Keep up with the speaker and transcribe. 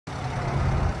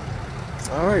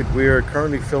All right, we are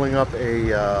currently filling up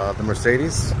the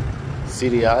Mercedes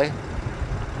CDI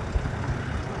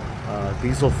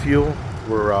diesel fuel.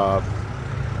 We're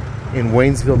in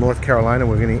Waynesville, North Carolina.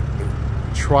 We're going to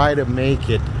try to make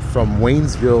it from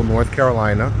Waynesville, North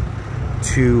Carolina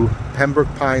to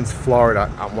Pembroke Pines,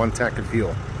 Florida on one tank of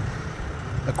fuel.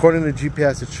 According to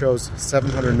GPS, it shows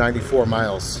 794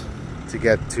 miles to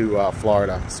get to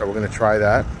Florida. So we're going to try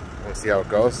that. We'll see how it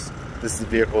goes. This is the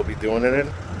vehicle we'll be doing it in.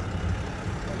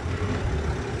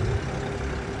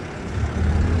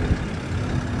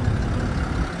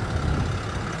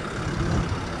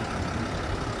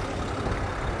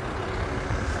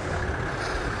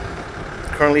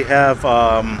 Currently have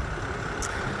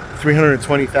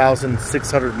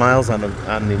 320,600 miles on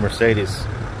the Mercedes.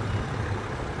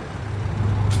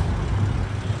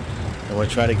 And we'll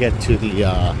try to get to the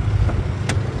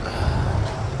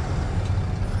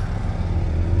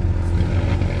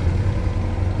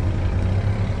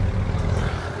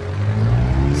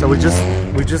so we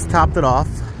just topped it off.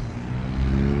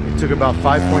 It took about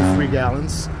 5.3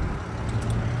 gallons.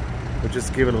 We'll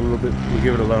just give it a little bit. We'll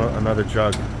give it another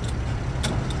jug.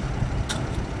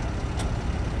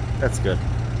 That's good.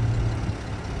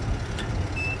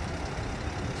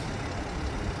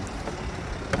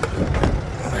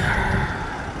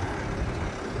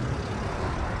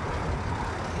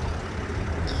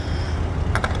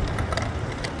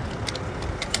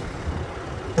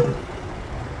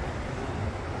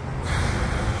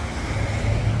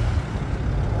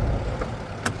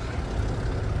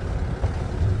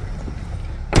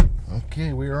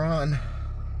 Okay, we are on.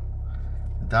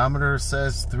 Odometer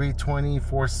says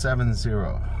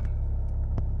 320,470.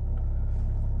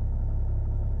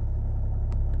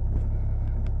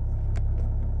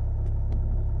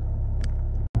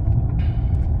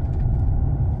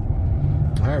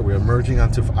 Alright, we're merging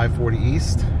onto I-40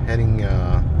 East, heading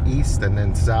east and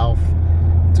then south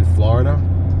to Florida.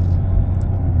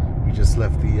 We just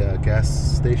left the gas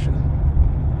station,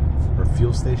 or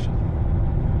fuel station.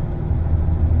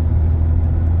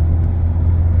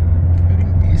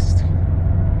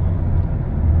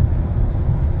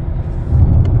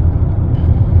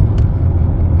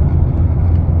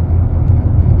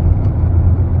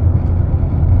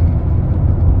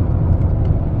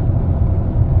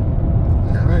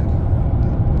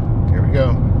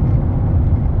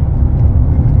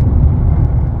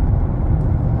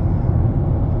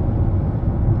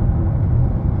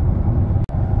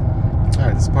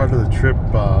 This part of the trip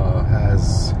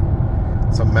has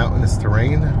some mountainous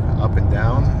terrain up and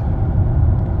down.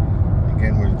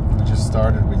 Again, we just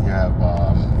started. We have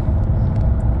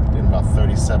doing about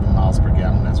 37 miles per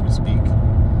gallon as we speak.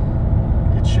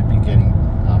 It should be getting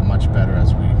much better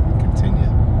as we continue.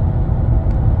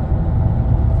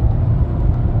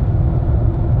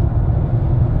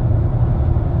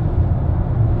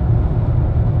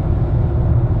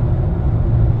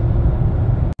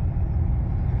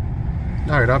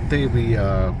 Alright, update.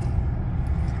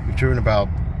 We've driven about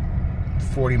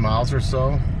 40 miles or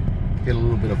so. Hit a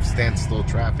little bit of standstill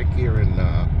traffic here in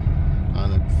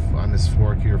on this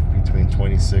fork here between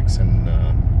 26 and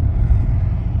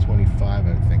 25,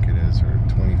 I think it is, or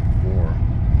 24.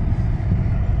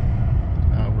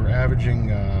 We're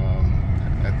averaging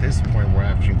at this point we're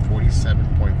averaging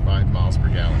 47.5 miles per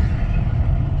gallon.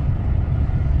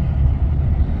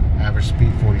 Average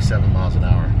speed 47 miles an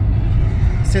hour.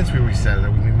 Since we reset it, I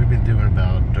mean, we've been doing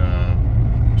about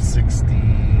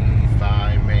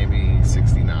 65, maybe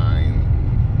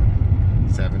 69,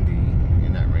 70,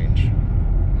 in that range.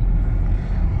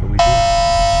 But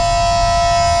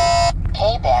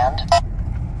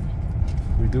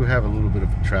we do have a little bit of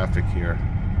traffic here,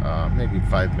 maybe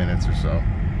 5 minutes or so.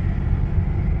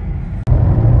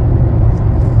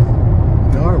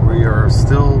 We are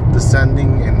still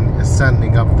descending and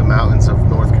ascending up the mountains of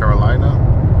North Carolina.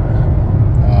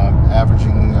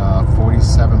 Averaging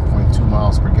 47.2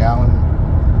 miles per gallon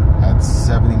at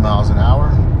 70 miles an hour.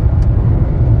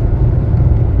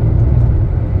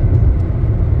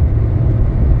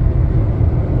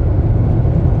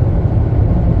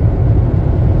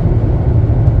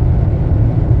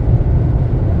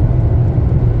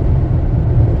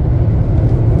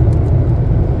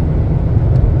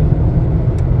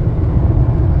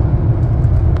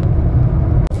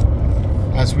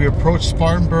 As we approach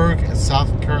Spartanburg,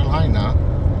 South Carolina,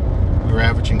 we were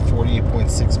averaging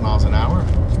 48.6 miles an hour.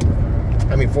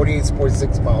 I mean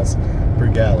 48.6 miles per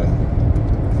gallon.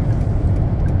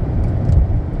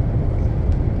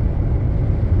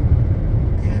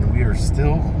 And we are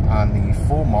still on the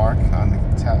full mark on the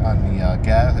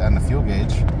gas and the fuel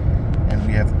gauge, and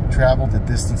we have traveled a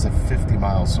distance of 50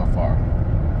 miles so far.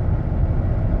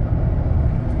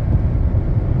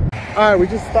 All right, we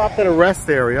just stopped at a rest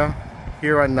area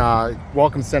here on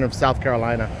Welcome Center of South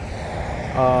Carolina.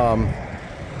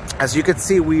 As you can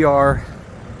see, we are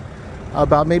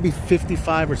about maybe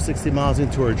 55 or 60 miles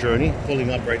into our journey,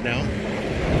 pulling up right now.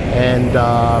 And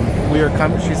we are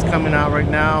coming, she's coming out right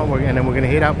now, and then we're gonna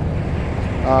hit up,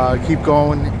 keep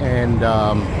going, and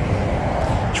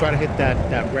try to hit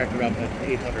that record up at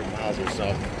 800 miles or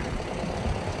so.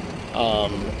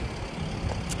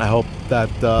 I hope that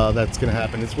that's gonna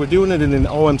happen. We're doing it in an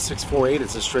OM648.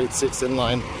 It's a straight 6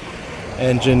 inline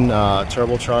engine,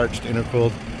 turbocharged,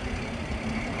 intercooled.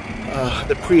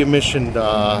 The pre-emission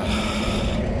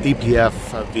DPF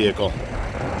vehicle.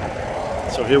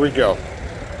 So here we go.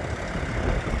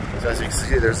 So as you can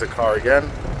see, there's the car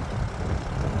again.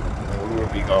 And we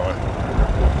will be going.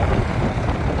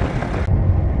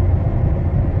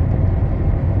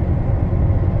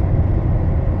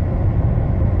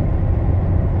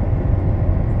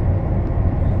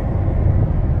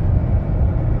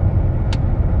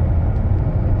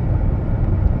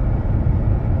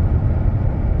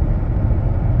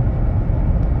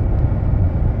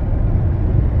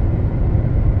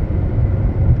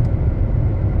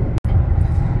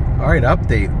 All right,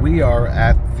 update. We are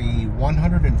at the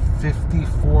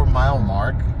 154 mile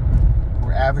mark.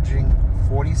 We're averaging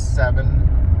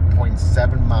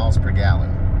 47.7 miles per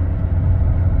gallon.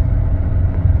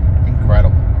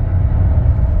 Incredible.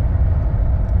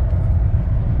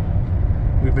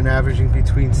 We've been averaging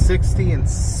between 60 and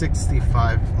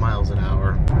 65 miles an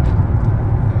hour.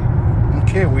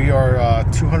 Okay, we are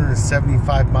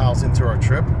 275 miles into our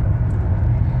trip.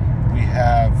 We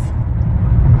have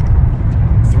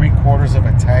 3/4 of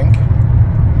a tank.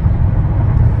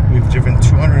 We've driven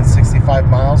 265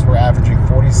 miles. We're averaging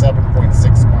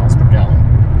 47.6 miles per gallon.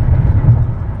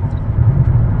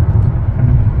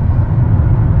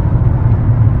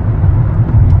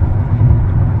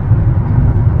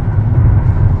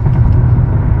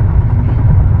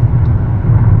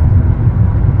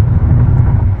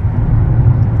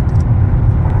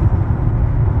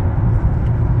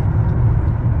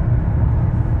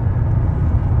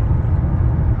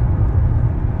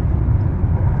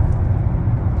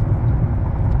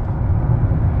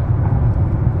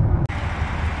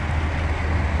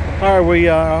 All right, we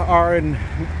are in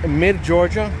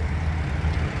mid-Georgia.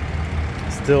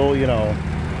 Still, you know,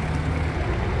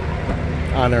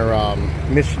 on our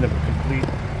mission to complete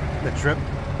the trip.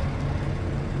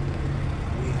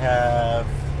 We have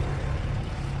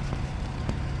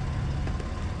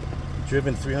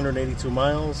driven 382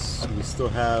 miles. We still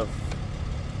have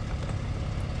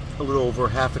a little over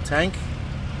half a tank.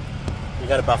 We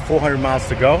got about 400 miles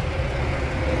to go.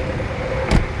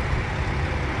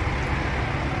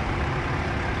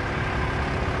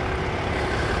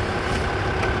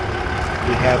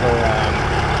 We have our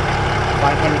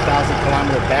 500,000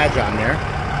 kilometer badge on there.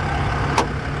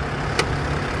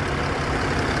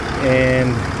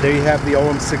 And there you have the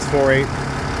OM648.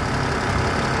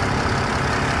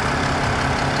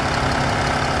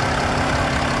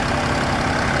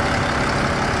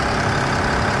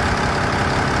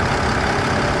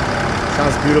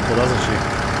 Sounds beautiful, doesn't she?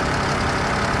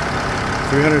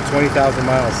 320,000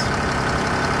 miles.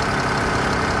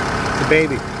 It's a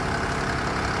baby.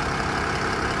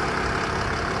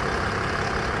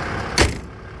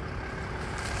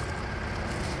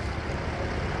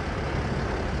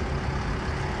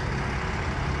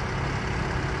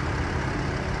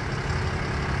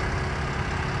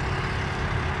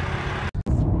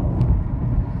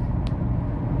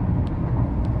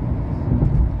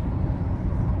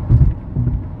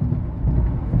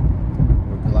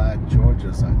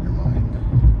 Georgia's on your mind.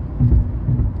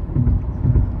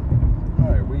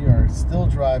 All right, we are still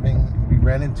driving. We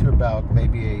ran into about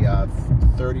maybe a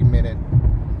 30-minute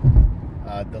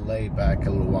delay back a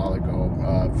little while ago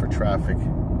for traffic.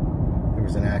 There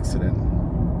was an accident.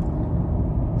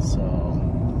 So,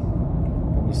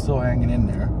 but we're still hanging in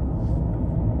there.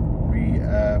 We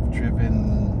have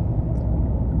driven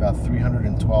about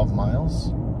 312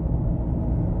 miles.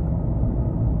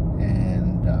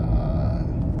 And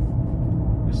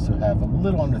we still have a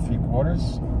little under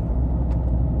 3/4.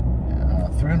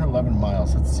 311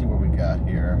 miles. Let's see what we got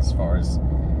here as far as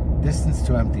distance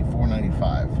to empty,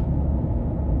 495.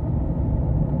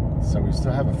 So we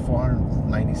still have a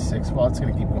 496. Well, it's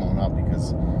going to keep going up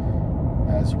because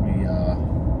as we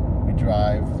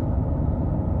drive,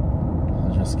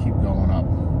 I'll just keep going up.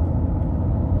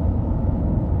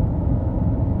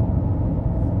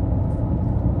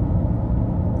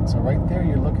 So right there,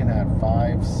 you're looking at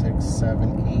 5, 6,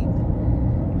 7,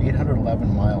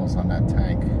 811 miles on that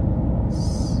tank.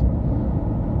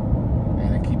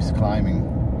 And it keeps climbing.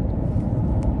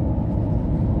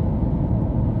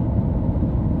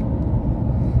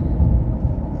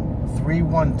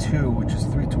 312, which is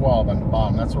 312 on the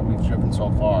bottom. That's what we've driven so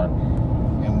far.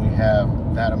 And we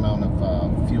have that amount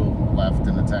of fuel left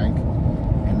in the tank.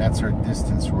 And that's our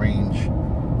distance range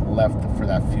left for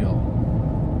that fuel.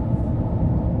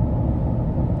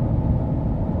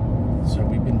 So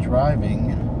we've been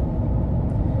driving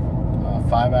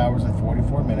 5 hours and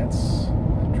 44 minutes.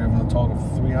 I've driven a total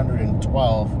of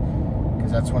 312, because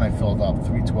that's when I filled up,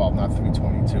 312, not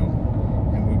 322.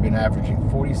 And we've been averaging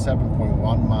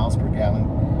 47.1 miles per gallon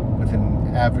with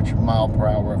an average mile per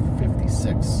hour of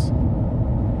 56,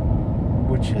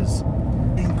 which is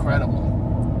incredible.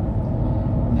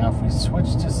 Now if we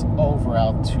switch this over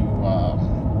out to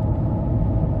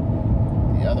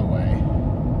the other way,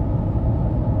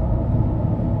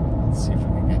 let's see if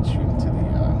we can get you into the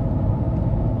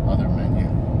other menu.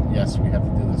 Yes, we have to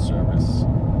do the service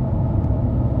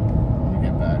when you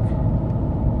get back.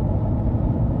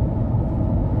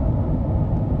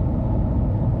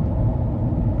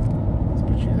 Let's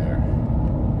put you there.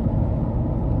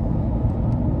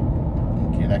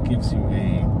 Okay, that gives you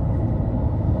a,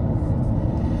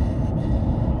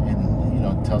 and you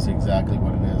know, it tells you exactly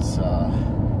what it is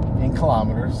in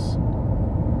kilometers.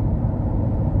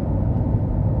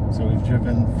 So we've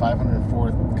driven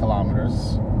 504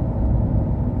 kilometers,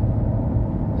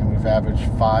 and we've averaged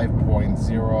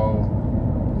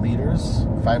 5.0 liters,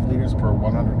 5 liters per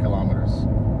 100 kilometers.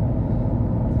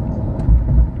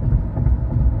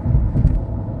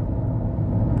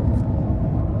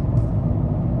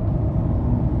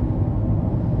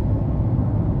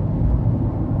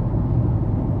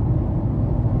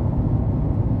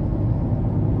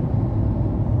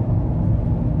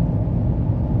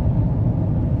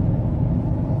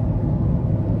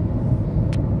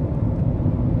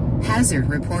 Hazard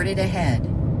reported ahead.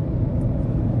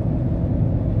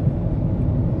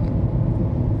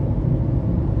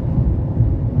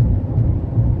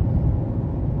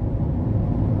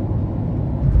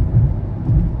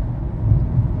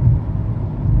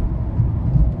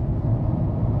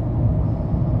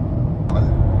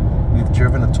 We've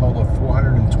driven a total of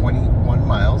 421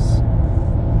 miles.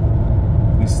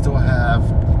 We still have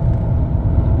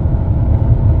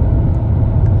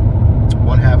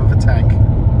 1/2 of a tank.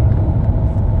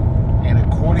 And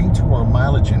according to our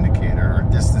mileage indicator, our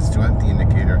distance to empty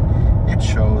indicator, it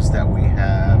shows that we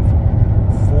have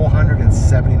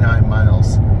 479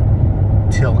 miles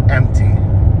till empty.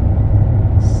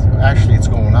 So actually, it's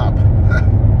going up.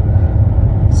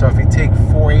 So if you take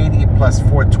 480 plus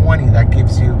 420, that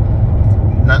gives you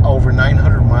not over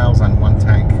 900 miles on one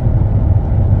tank.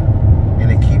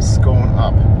 And it keeps going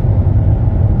up.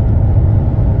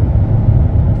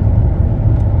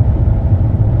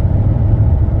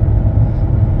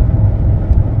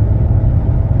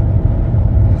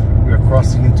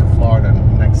 Crossing into Florida in the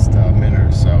next minute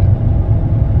or so.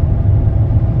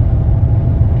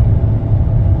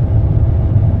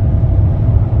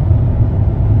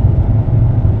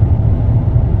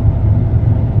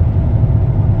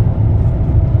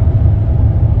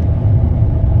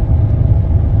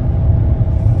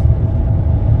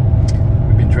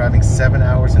 We've been driving 7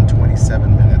 hours and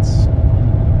 27 minutes.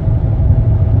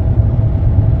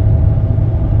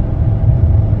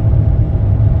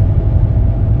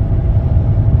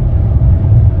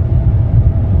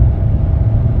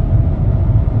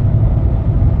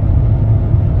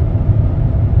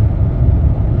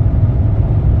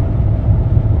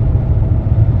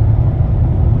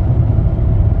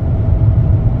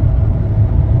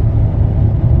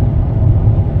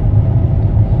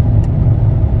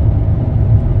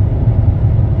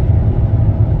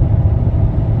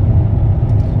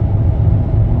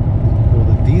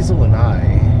 Diesel and I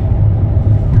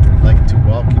would like to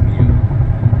welcome you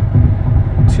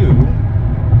to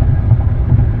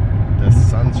the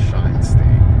Sunshine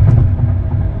State.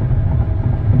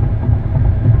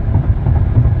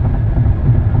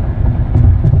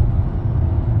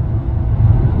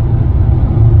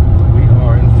 We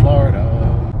are in Florida.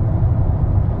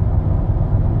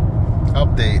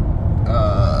 Update.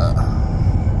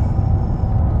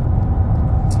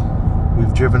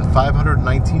 We've driven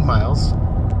 519 miles.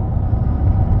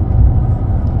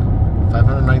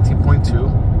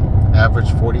 519.2,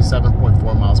 average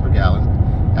 47.4 miles per gallon,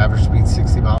 average speed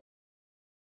 60 miles.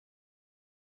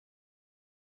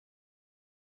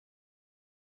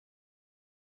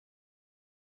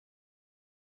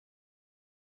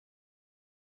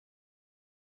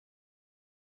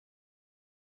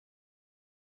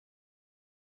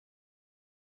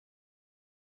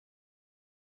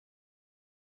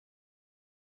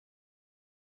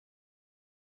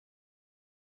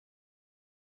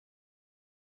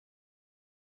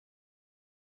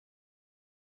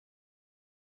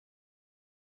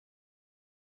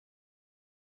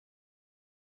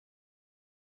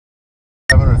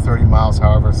 730 miles,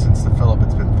 however, since the fill-up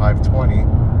it's been 520,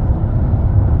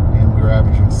 and we were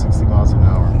averaging 60 miles an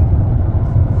hour.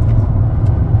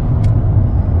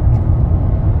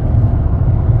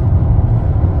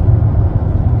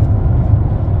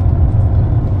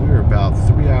 We were about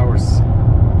 3 hours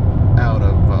out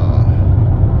of our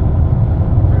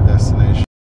destination.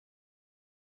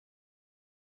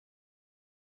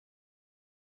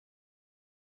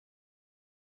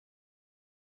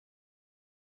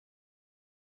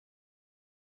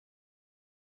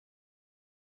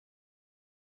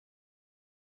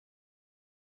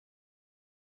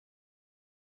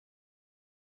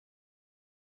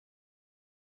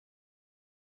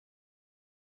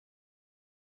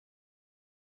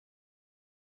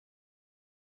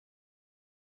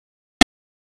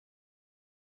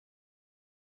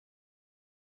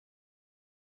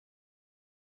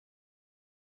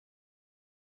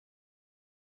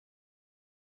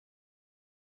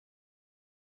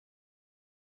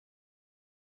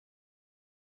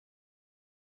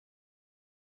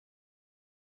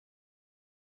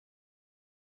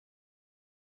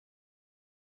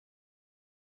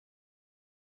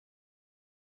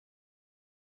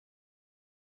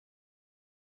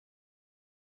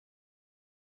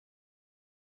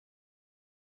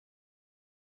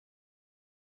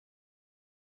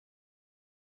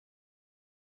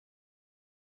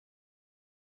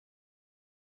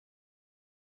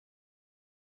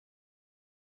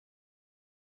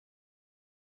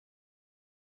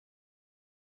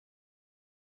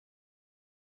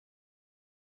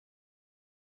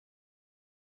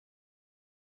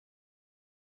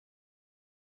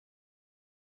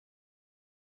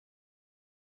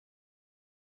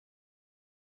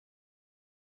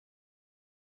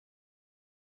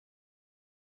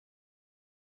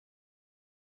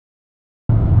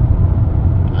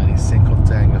 Single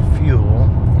tank of fuel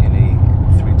in a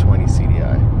 320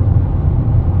 CDI.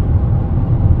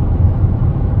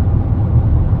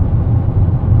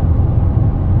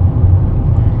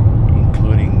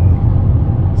 Including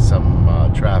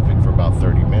some traffic for about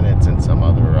 30 minutes and some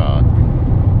other,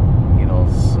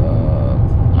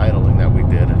 idling that we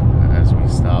did as we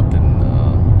stopped in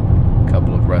a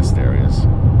couple of rest areas.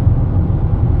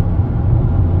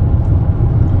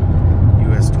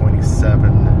 US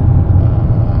 27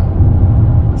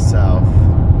 south,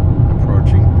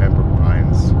 approaching Pembroke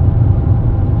Pines.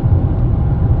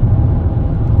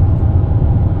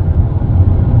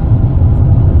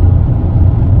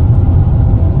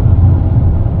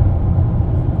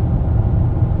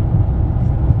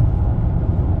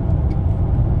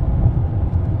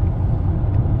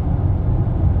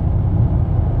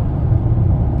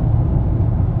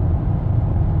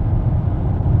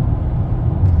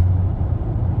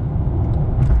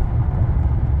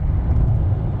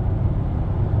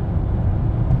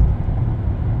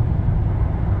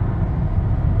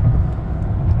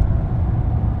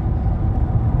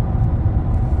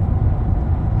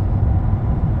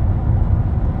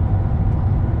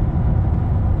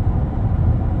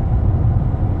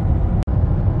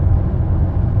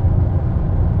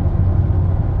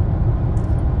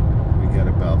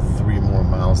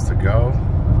 To go.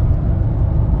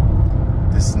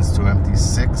 Distance to empty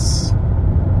 6.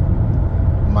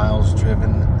 Miles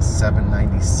driven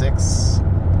 796.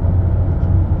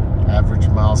 Average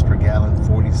miles per gallon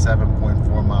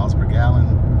 47.4 miles per gallon.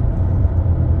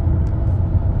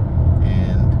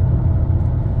 And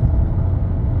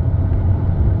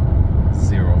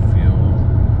 0 fuel.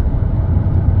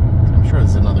 I'm sure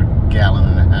there's another gallon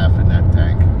and a half in that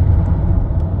tank.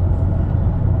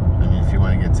 I mean, if you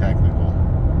want to get technical.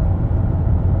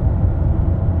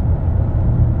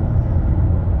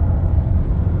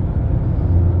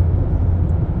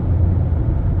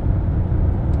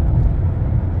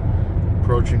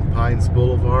 Approaching Pines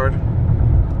Boulevard.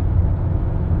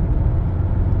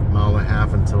 Mile and a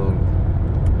half until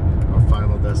our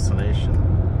final destination.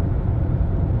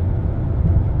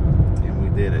 And we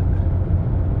did it.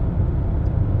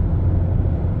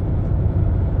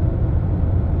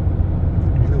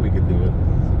 I knew we could do it.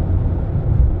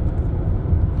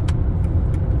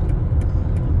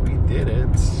 We did it.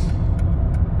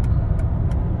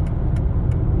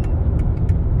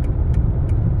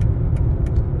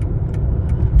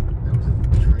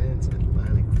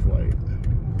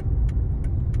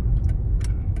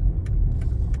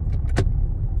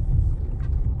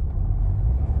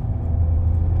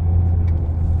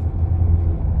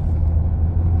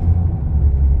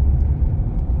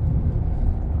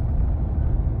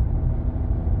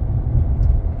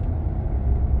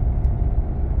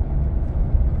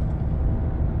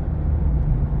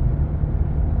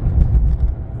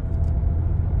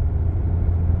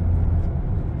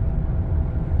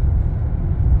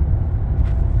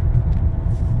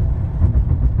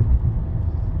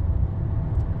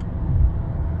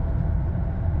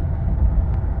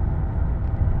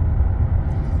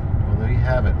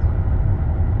 have it.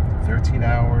 13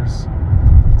 hours,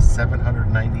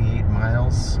 798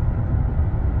 miles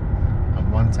on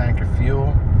 1 tank of fuel.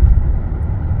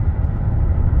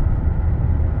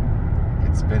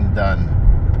 It's been done.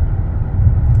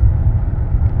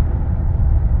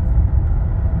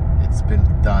 It's been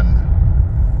done.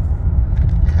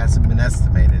 It hasn't been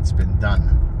estimated, it's been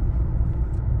done.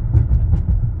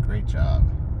 Great job.